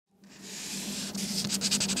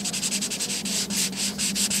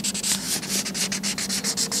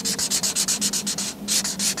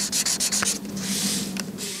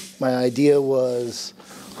My idea was,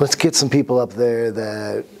 let's get some people up there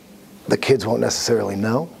that the kids won't necessarily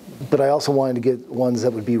know. But I also wanted to get ones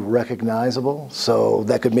that would be recognizable, so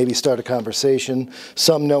that could maybe start a conversation,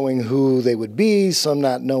 some knowing who they would be, some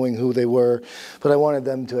not knowing who they were, but I wanted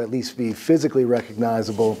them to at least be physically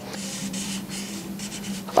recognizable.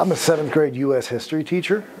 I'm a 7th grade U.S. history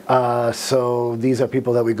teacher, so these are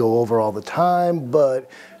people that we go over all the time,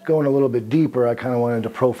 but going a little bit deeper, I kind of wanted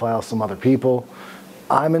to profile some other people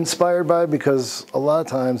I'm inspired by, because a lot of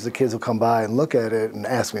times the kids will come by and look at it and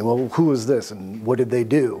ask me, well, who is this and what did they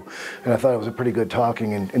do? And I thought it was a pretty good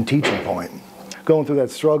talking and teaching point. Going through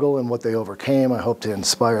that struggle and what they overcame, I hope to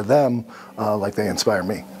inspire them like they inspire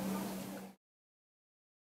me.